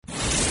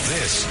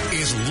This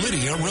is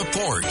Lidia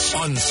Reports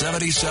on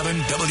 77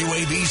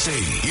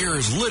 WABC.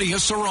 Here's Lydia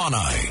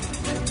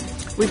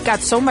Serrani. We've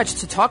got so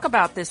much to talk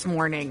about this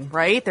morning,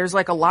 right? There's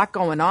like a lot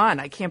going on.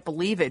 I can't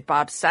believe it.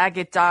 Bob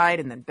Saget died,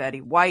 and then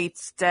Betty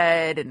White's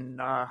dead, and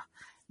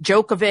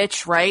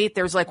Djokovic, right?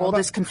 There's like all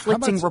this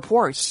conflicting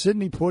reports.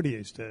 Sidney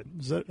Poitier's dead.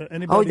 Is that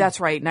anybody? Oh, that's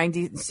right.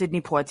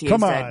 Sidney Poitier's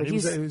Come on. dead.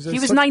 He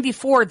was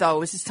 94, though. It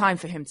was his time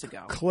for him to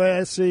go.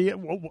 Classy.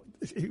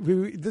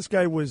 This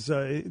guy was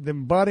the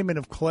embodiment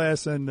of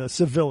class and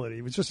civility.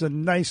 He was just a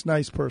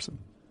nice person.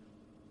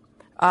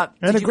 And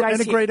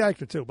a great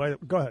actor, too.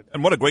 Go ahead.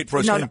 And what a great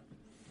first name.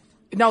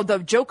 No, the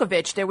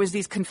Djokovic, there was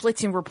these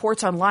conflicting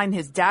reports online.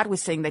 His dad was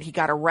saying that he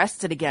got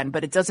arrested again,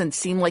 but it doesn't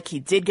seem like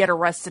he did get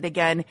arrested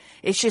again.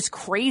 It's just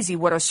crazy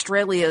what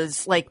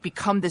Australia's like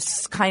become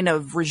this kind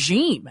of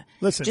regime.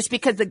 Listen, just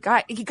because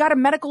he got a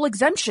medical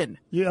exemption.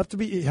 You have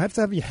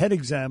to have your head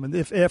examined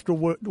if after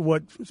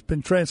what's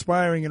been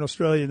transpiring in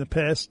Australia in the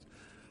past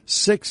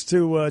 6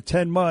 to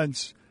 10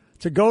 months.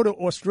 To go to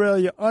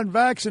Australia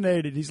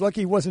unvaccinated. He's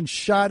lucky he wasn't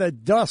shot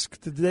at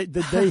dusk the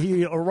day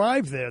he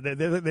arrived there.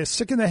 They're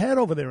sick in the head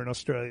over there in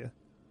Australia.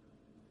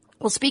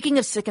 Well, speaking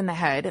of sick in the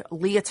head,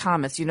 Leah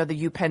Thomas, the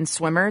UPenn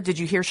swimmer, did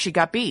you hear she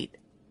got beat?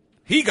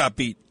 He got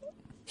beat.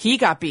 He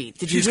got beat.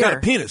 Did you hear? She's got a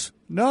penis.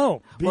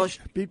 No.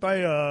 Beat by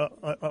a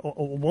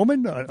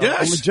woman?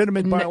 Yes. A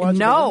legitimate biological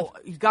No.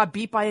 He got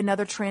beat by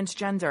another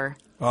transgender.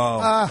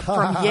 Oh.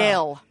 From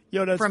Yale.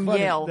 Yo, that's from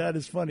funny. Yale. That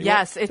is funny.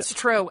 Yes, it's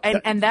true.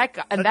 And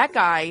that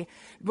guy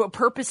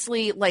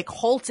purposely like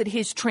halted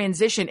his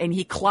transition and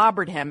he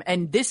clobbered him.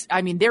 And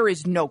there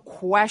is no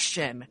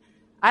question.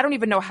 I don't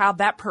even know how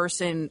that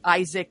person,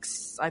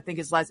 Isaacs, I think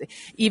his last,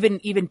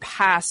 even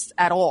passed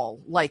at all,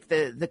 like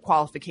the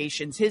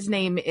qualifications. His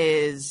name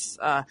is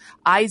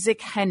Isaac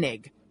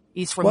Hennig.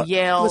 He's from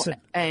Yale. Listen,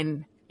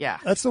 and yeah.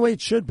 That's the way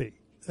it should be.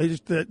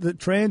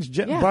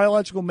 The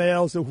biological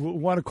males that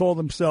want to call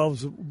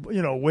themselves,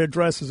 wear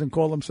dresses and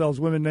call themselves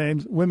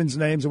women's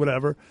names or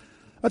whatever.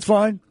 That's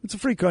fine. It's a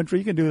free country.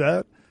 You can do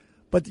that.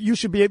 But you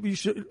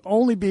should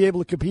only be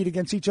able to compete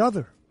against each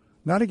other,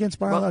 not against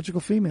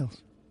biological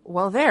females.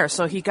 Well,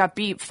 so he got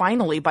beat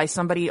finally by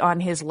somebody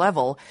on his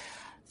level.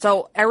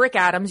 So Eric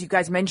Adams, you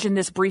guys mentioned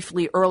this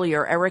briefly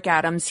earlier. Eric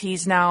Adams,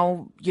 he's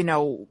now,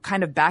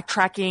 kind of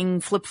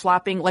backtracking,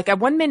 flip-flopping. Like at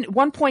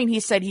one point he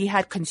said he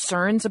had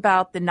concerns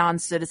about the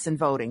non-citizen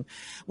voting,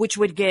 which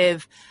would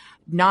give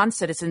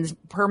non-citizens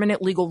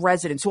permanent legal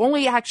residents who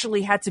only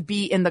actually had to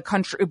be in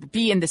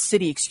the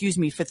city,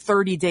 for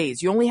 30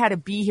 days. You only had to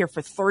be here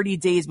for 30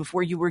 days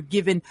before you were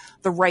given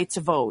the right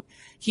to vote.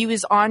 He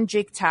was on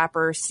Jake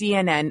Tapper,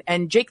 CNN,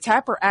 and Jake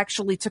Tapper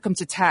actually took him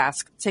to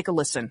task. Take a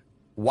listen.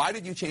 Why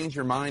did you change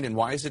your mind, and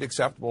why is it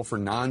acceptable for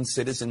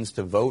non-citizens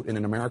to vote in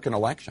an American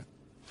election?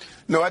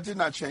 No, I did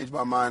not change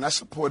my mind. I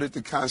supported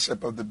the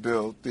concept of the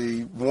bill.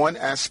 The one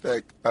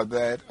aspect of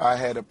that I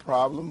had a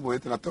problem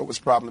with, and I thought was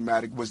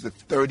problematic, was the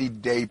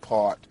 30-day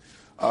part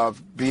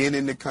of being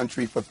in the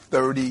country for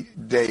 30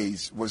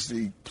 days was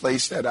the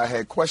place that I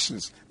had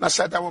questions. And I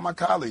sat down with my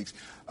colleagues.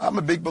 I'm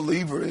a big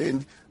believer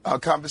in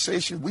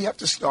conversation. We have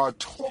to start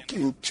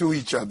talking to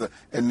each other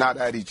and not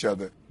at each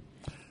other.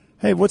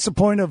 Hey, what's the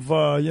point of,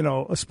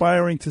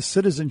 aspiring to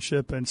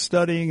citizenship and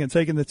studying and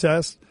taking the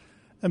test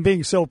and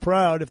being so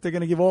proud if they're going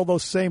to give all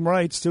those same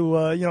rights to,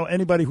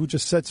 anybody who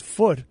just sets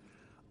foot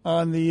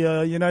on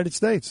the United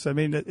States? I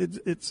mean,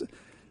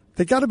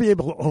 they got to be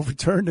able to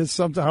overturn this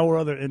somehow or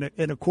other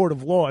in a court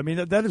of law. I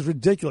mean, that is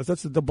ridiculous.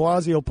 That's the de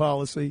Blasio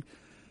policy.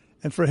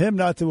 And for him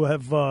not to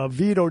have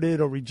vetoed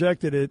it or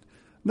rejected it,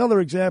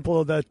 another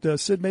example that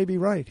Sid may be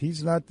right.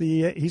 He's not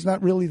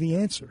really the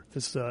answer,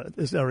 this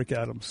Eric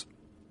Adams.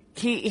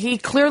 He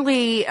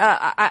clearly,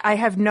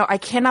 I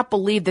cannot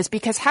believe this,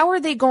 because how are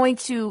they going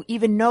to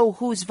even know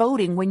who's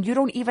voting when you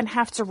don't even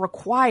have to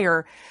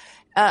require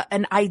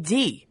an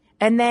ID?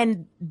 And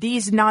then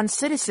these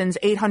non-citizens,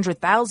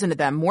 800,000 of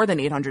them, more than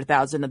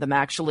 800,000 of them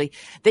actually,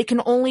 they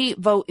can only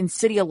vote in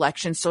city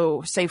elections.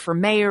 So say for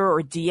mayor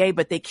or DA,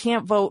 but they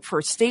can't vote for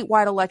a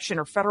statewide election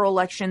or federal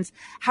elections.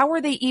 How are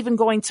they even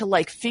going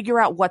to figure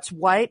out what's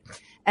what?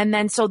 And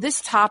then, so this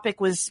topic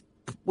was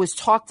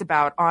talked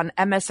about on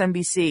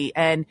MSNBC,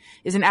 and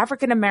is an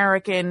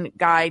African-American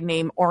guy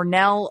named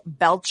Ornell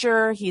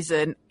Belcher. He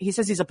says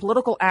he's a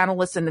political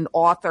analyst and an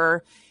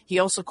author. He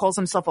also calls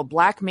himself a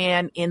black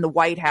man in the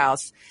White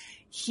House.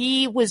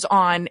 He was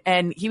on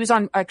Meet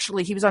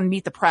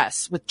the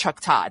Press with Chuck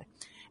Todd.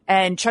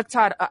 And Chuck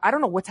Todd, I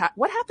don't know what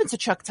happened to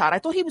Chuck Todd. I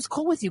thought he was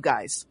cool with you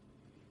guys.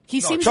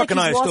 Seems Chuck like and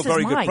I he's are lost still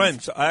very his mind. good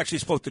friends. I actually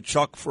spoke to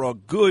Chuck for a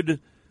good,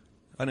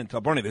 I didn't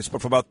tell Bernie this,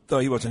 but for about,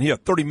 he wasn't here,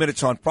 30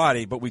 minutes on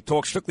Friday, but we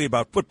talked strictly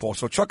about football.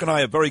 So Chuck and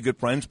I are very good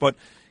friends, but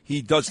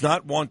he does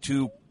not want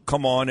to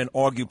come on and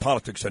argue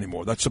politics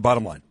anymore. That's the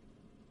bottom line.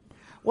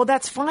 Well,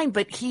 that's fine,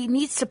 but he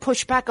needs to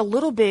push back a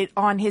little bit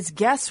on his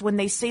guests when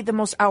they say the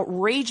most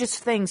outrageous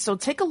things. So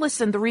take a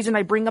listen. The reason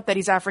I bring up that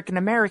he's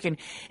African-American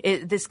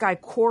is this guy,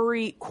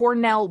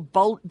 Cornell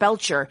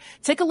Belcher.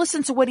 Take a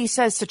listen to what he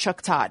says to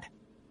Chuck Todd.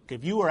 America.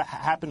 If you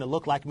happen to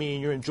look like me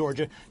and you're in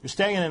Georgia, you're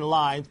staying in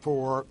line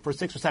for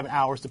 6 or 7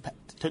 hours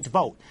to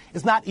vote.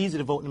 It's not easy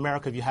to vote in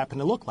America if you happen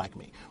to look like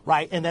me,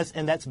 right? And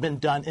that's been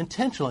done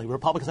intentionally.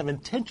 Republicans have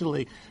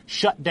intentionally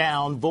shut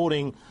down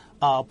voting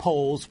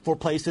polls for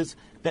places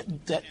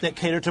that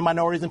cater to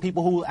minorities and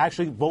people who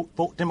actually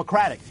vote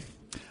Democratic.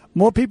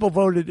 More people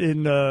voted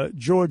in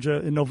Georgia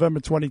in November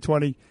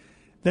 2020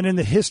 than in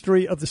the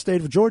history of the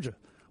state of Georgia.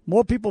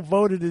 More people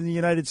voted in the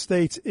United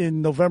States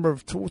in November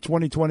of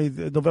 2020,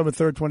 November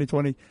 3rd,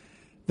 2020,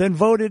 than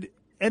voted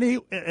at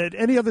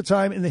any other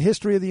time in the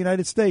history of the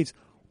United States.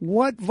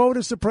 What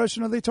voter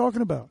suppression are they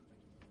talking about?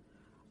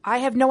 I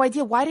have no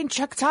idea. Why didn't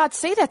Chuck Todd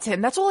say that to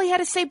him? That's all he had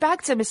to say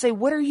back to him is say,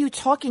 what are you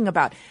talking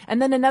about?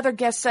 And then another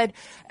guest said,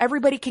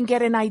 everybody can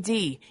get an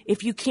ID.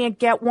 If you can't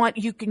get one,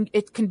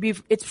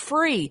 it's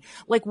free.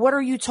 Like, what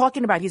are you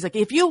talking about? He's like,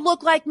 if you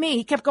look like me,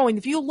 he kept going,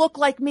 if you look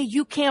like me,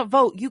 you can't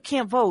vote. You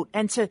can't vote.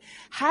 And to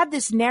have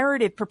this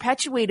narrative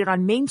perpetuated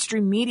on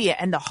mainstream media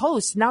and the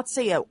host not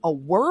say a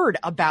word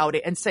about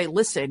it and say,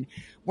 listen,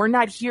 we're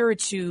not here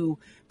to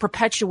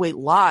perpetuate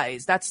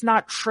lies. That's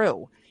not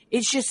true.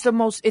 It's just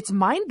it's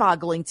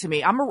mind-boggling to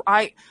me. I'm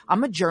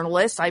a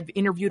journalist. I've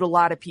interviewed a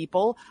lot of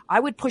people. I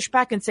would push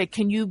back and say,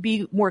 can you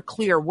be more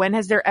clear? When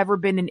has there ever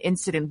been an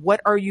incident?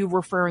 What are you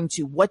referring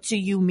to? What do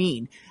you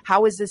mean?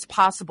 How is this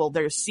possible?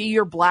 They see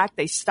you're black.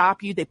 They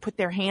stop you. They put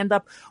their hand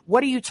up.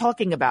 What are you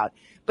talking about?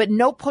 But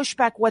no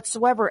pushback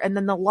whatsoever. And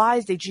then the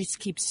lies, they just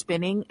keep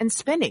spinning and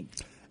spinning.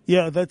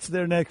 Yeah, that's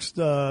their next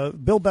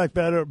Build Back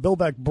Better. Build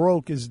Back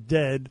Broke is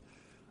dead.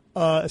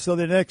 So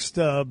the next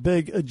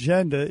big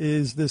agenda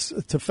is this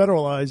to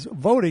federalize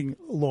voting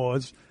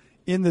laws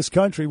in this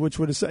country, which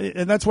would,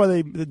 and that's why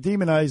they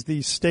demonize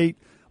these state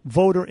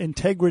voter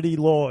integrity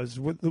laws,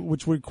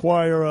 which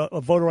require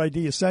a voter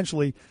ID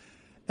essentially,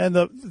 and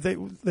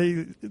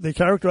they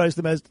characterize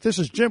them as this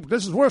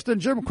is worse than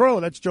Jim Crow.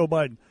 That's Joe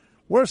Biden.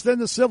 Worse than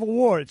the Civil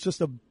War. It's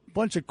just a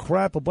bunch of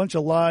crap, a bunch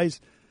of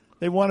lies.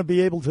 They want to be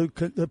able to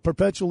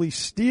perpetually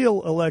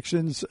steal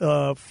elections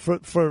for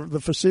the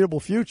foreseeable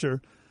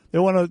future. They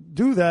want to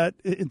do that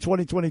in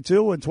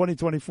 2022 and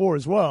 2024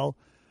 as well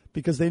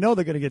because they know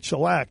they're going to get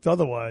shellacked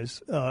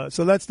otherwise.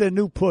 So that's their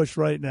new push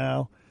right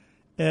now.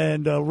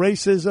 And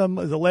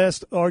racism, the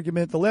last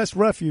argument, the last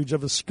refuge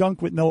of a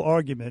skunk with no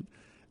argument.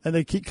 And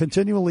they keep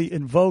continually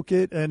invoke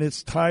it, and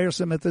it's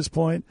tiresome at this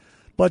point.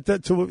 But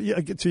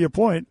to your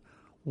point,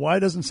 why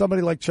doesn't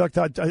somebody like Chuck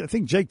Todd, I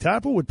think Jake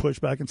Tapper would push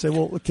back and say,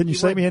 well, can you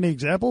say me any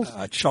examples?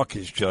 Chuck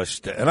is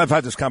just, and I've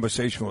had this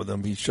conversation with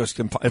him, he's just,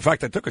 in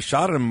fact, I took a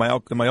shot at him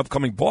in my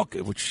upcoming book,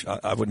 which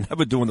I would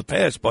never do in the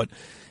past, but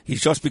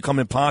he's just become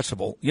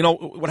impossible. You know,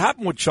 what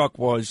happened with Chuck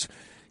was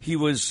he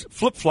was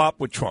flip-flop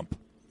with Trump.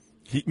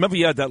 Remember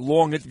he had that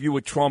long interview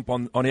with Trump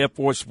on Air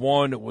Force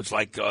One? It was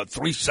like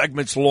 3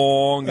 segments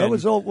long. That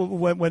was all,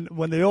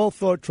 when they all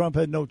thought Trump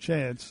had no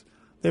chance.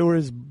 They were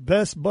his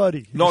best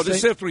buddy. No,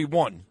 this after he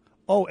won.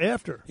 Oh,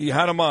 after. He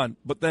had him on.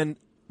 But then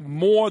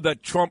more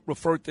that Trump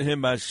referred to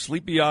him as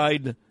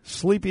sleepy-eyed.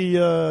 Sleepy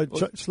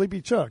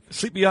Chuck.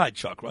 Sleepy-eyed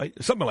Chuck, right?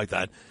 Something like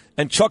that.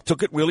 And Chuck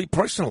took it really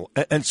personal.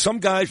 And some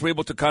guys were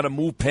able to kind of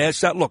move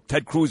past that. Look,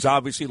 Ted Cruz,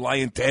 obviously,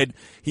 Lion Ted,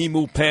 he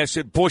moved past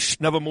it. Bush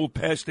never moved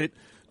past it.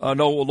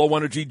 No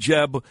low-energy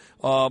Jeb.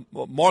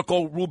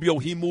 Marco Rubio,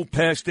 he moved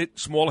past it.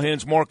 Small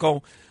hands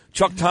Marco.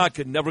 Chuck Todd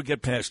could never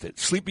get past it.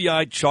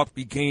 Sleepy-eyed Chuck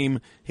became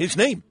his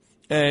name.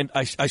 And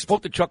I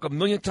spoke to Chuck a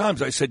million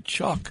times. I said,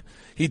 Chuck,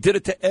 he did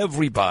it to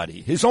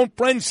everybody. His own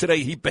friends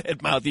today, he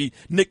badmouthed the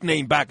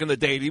nickname back in the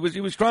day. He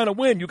was trying to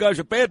win. You guys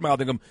are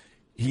badmouthing him.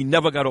 He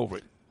never got over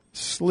it.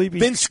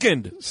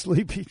 Thin-skinned.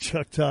 Sleepy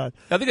Chuck Todd.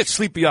 I think it's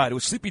sleepy-eyed. It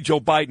was Sleepy Joe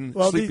Biden,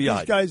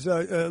 sleepy-eyed. These guys,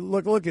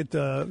 look at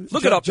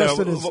look it up there,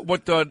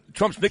 what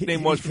Trump's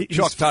nickname was for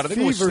Chuck Todd. I think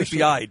it was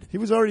sleepy-eyed. He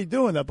was already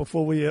doing that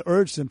before we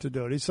urged him to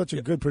do it. He's such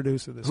a good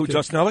producer. Who, kid.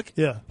 Justin Ellick?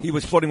 Yeah. He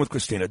was flirting with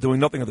Christina, doing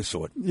nothing of the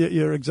sort. Yeah,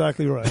 you're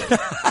exactly right.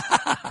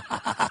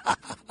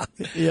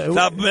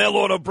 That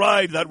mail-order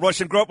bride, that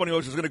Russian girl when he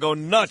was going to go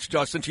nuts,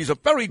 Justin. She's a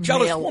very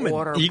jealous woman.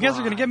 You guys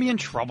are going to get me in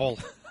trouble.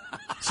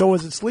 So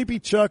was it Sleepy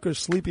Chuck or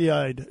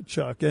Sleepy-Eyed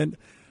Chuck? And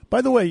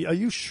by the way, are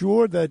you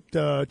sure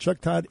that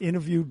Chuck Todd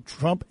interviewed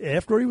Trump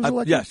after he was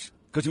elected? Yes,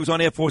 because he was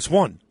on Air Force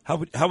One. How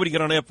would he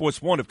get on Air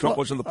Force One if Trump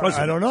wasn't the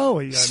president? I don't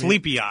know.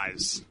 Sleepy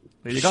eyes.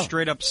 There you go.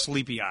 Straight up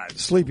sleepy eyes.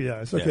 Sleepy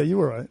eyes. Okay, you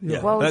were right.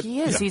 Yeah. Well,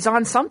 he is. Yeah. He's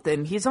on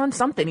something.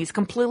 He's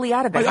completely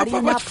out of it. How do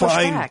you not push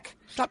back?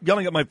 Stop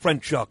yelling at my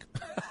friend Chuck.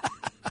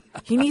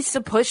 He needs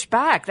to push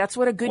back. That's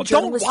what a good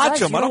journalist does.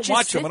 Don't watch him. I don't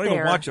watch him. I don't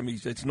even watch him.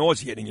 It's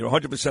nauseating. You're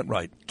 100%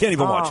 right. Can't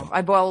even watch him.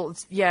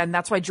 And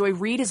that's why Joy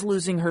Reid is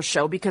losing her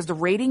show because the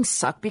ratings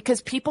suck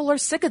because people are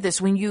sick of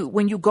this. When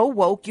you go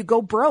woke, you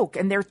go broke,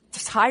 and they're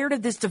tired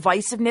of this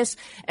divisiveness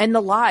and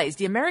the lies.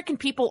 The American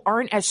people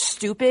aren't as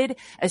stupid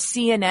as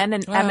CNN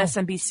and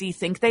MSNBC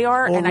think they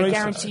are, and I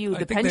guarantee you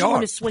the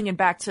pendulum is swinging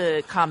back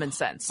to common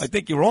sense. I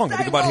think you're wrong. I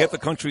think about half the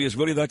country is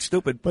really that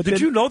stupid. But did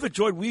you know that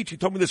Joy Reid, she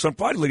told me this on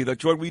Friday, Lydia, that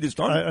Joy Reid is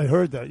done? I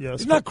heard that,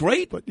 yes. Isn't that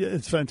great? But yeah,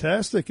 it's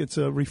fantastic. It's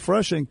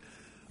refreshing.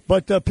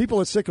 But people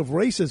are sick of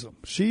racism.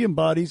 She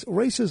embodies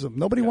racism.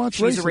 Nobody wants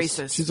She's racism. a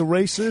racist. She's a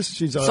racist.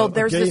 She's a, So a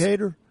there's gay this-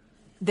 hater.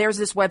 There's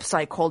this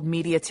website called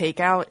Media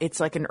Takeout.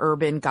 It's like an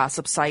urban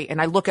gossip site, and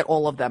I look at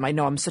all of them. I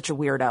know I'm such a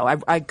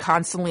weirdo. I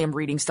constantly am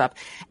reading stuff.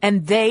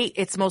 And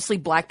it's mostly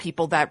black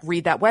people that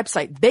read that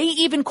website. They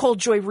even call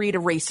Joy Reid a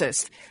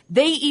racist.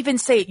 They even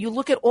say it. You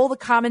look at all the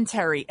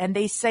commentary, and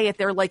they say it.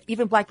 They're like,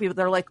 even black people,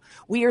 they're like,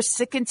 we are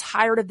sick and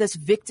tired of this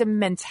victim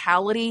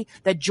mentality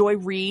that Joy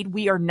Reid,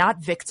 we are not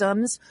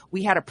victims.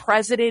 We had a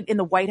president in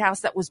the White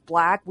House that was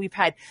black. We've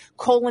had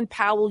Colin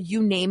Powell,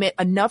 you name it.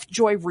 Enough,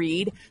 Joy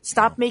Reid.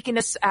 Stop making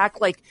us act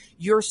like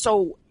you're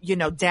so,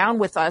 down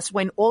with us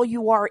when all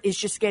you are is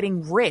just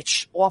getting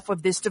rich off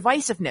of this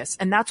divisiveness.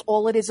 And that's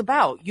all it is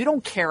about. You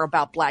don't care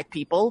about black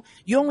people.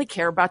 You only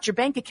care about your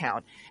bank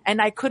account.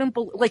 And I couldn't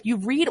you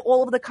read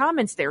all of the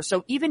comments there.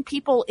 So even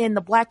people in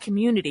the black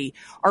community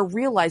are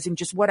realizing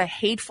just what a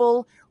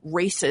hateful,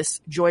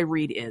 racist Joy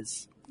Reid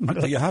is.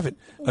 There you have it.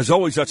 As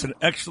always, that's an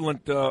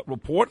excellent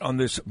report on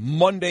this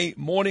Monday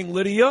morning,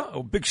 Lydia.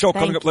 A big show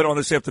coming up later on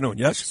this afternoon,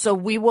 yes? So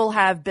we will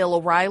have Bill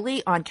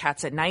O'Reilly on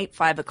Cats at Night,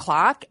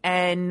 5:00.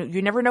 And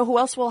you never know who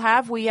else we'll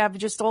have. We have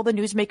just all the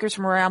newsmakers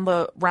from around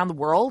the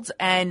world.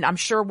 And I'm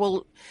sure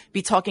we'll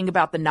be talking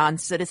about the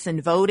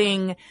non-citizen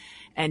voting.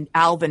 And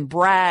Alvin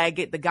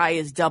Bragg, the guy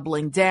is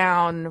doubling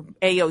down.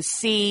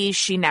 AOC,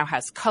 she now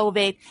has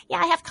COVID. Yeah,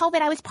 I have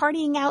COVID. I was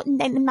partying out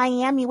in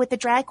Miami with the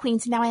drag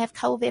queens. Now I have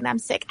COVID. I'm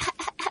sick.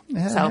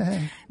 So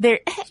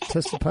they're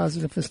tested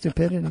positive for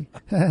stupidity.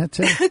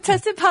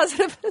 tested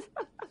positive.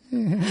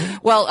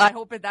 Well, I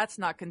hope that's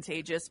not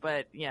contagious,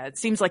 but yeah, it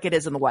seems like it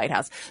is in the White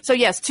House. So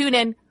yes, tune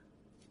in.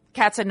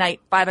 Cats at Night,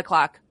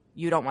 5:00.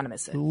 You don't want to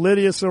miss it.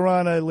 Lidia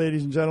Serrano,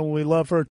 ladies and gentlemen, we love her.